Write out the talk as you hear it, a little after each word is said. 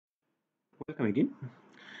Welcome again.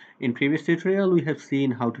 In previous tutorial, we have seen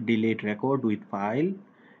how to delete record with file,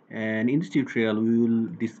 and in this tutorial, we will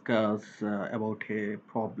discuss about a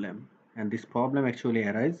problem. And this problem actually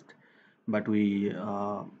arose, but we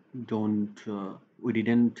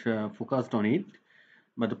didn't focused on it.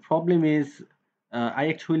 But the problem is, I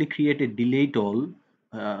actually created delete all.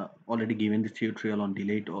 Already given this tutorial on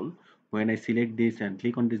delete all. When I select this and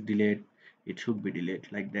click on this delete, it should be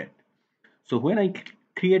delete like that. So when I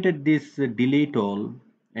created this delete all,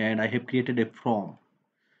 and I have created a from,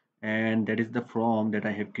 and that is the from that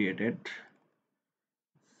I have created.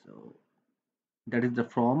 So that is the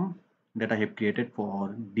from that I have created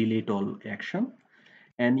for delete all action.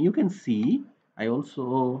 And you can see I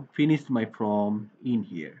also finished my from in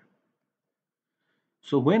here.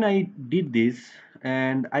 So when I did this,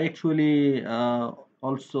 and I actually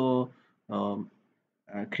also um,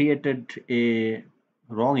 created a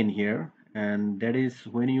wrong in here, and that is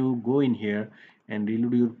when you go in here and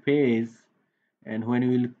reload your page, and when you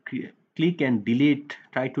will click and delete,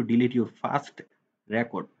 try to delete your first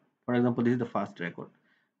record. For example, this is the first record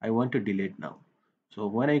I want to delete now. So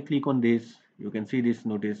when I click on this, you can see this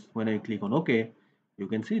notice. When I click on OK, you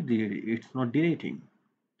can see it's not deleting.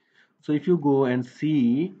 So if you go and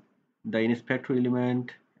see the inspector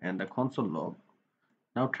element and the console log,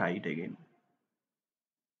 now try it again.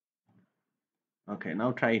 Okay,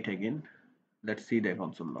 now try it again. Let's see the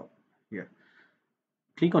console log here.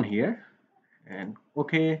 Click on here and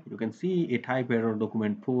okay, you can see a type error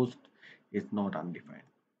document post is not undefined.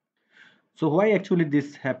 So why actually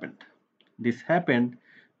this happened? This happened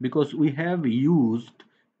because we have used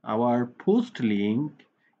our post link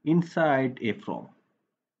inside a from.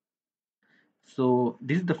 So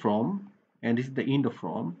this is the from and this is the end of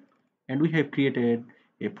from, and we have created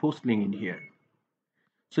a post link in here.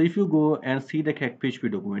 So if you go and see the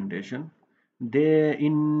CakePHP documentation, there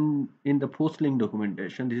in the postlink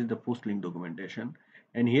documentation, this is the postlink documentation,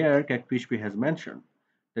 and here CakePHP has mentioned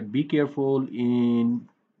that be careful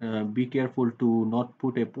to not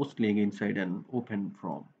put a post link inside an open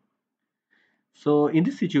from. So in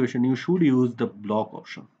this situation, you should use the block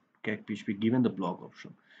option, CakePHP given the block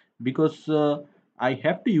option, because I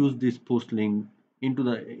have to use this post link into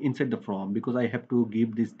the inside the from, because I have to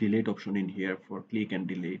give this delete option in here for click and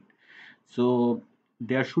delete. So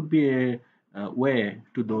there should be a way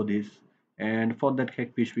to do this, and for that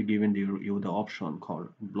CakePHP given you the option called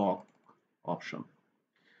block option.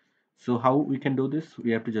 So how we can do this?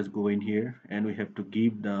 We have to just go in here and we have to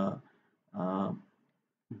give the uh,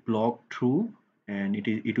 block true, and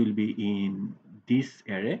it will be in this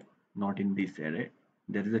array, not in this array.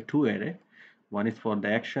 There is a two array. One is for the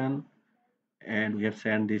action, and we have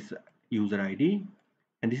sent this user ID,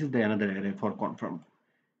 and this is the another array for confirm.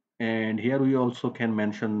 And here we also can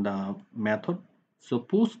mention the method. So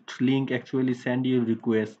post link actually send you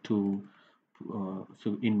request to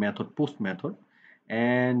so in method post method,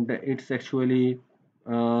 and it's actually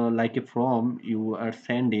like a from you are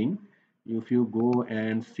sending. If you go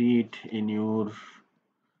and see it in your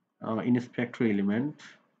inspector element,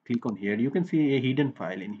 click on here, you can see a hidden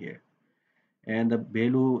file in here, and the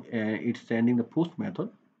value it's sending the post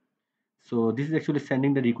method. So this is actually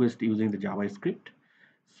sending the request using the JavaScript.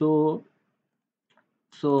 So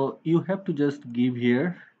you have to just give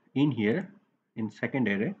here in second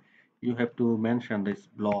array, you have to mention this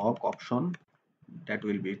block option that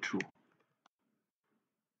will be true,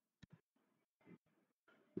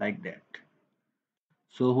 like that.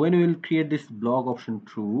 So when you will create this block option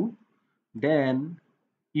true, then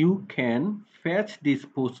you can fetch this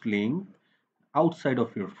post link outside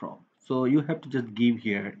of your from. So you have to just give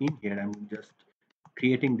here in here, I'm just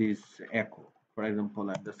creating this echo. For example,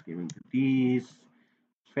 I'm just giving this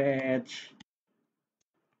fetch,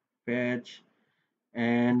 fetch,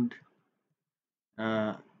 and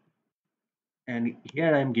uh, and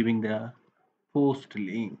here I'm giving the post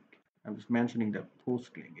link. I'm just mentioning the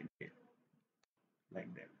post link in here,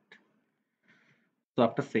 like that. So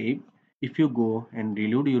after save, if you go and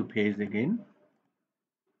reload your page again,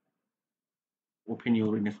 open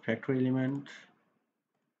your inspector element,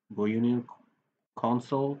 go in your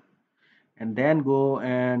console, and then go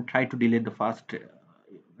and try to delete the first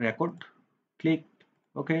record. Click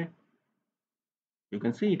OK. You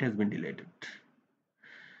can see it has been deleted.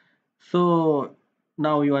 So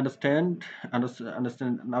now you understand.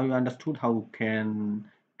 Now you understood how you can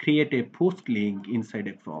create a post link inside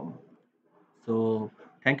a from. So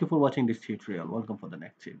thank you for watching this tutorial. Welcome for the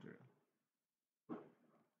next tutorial.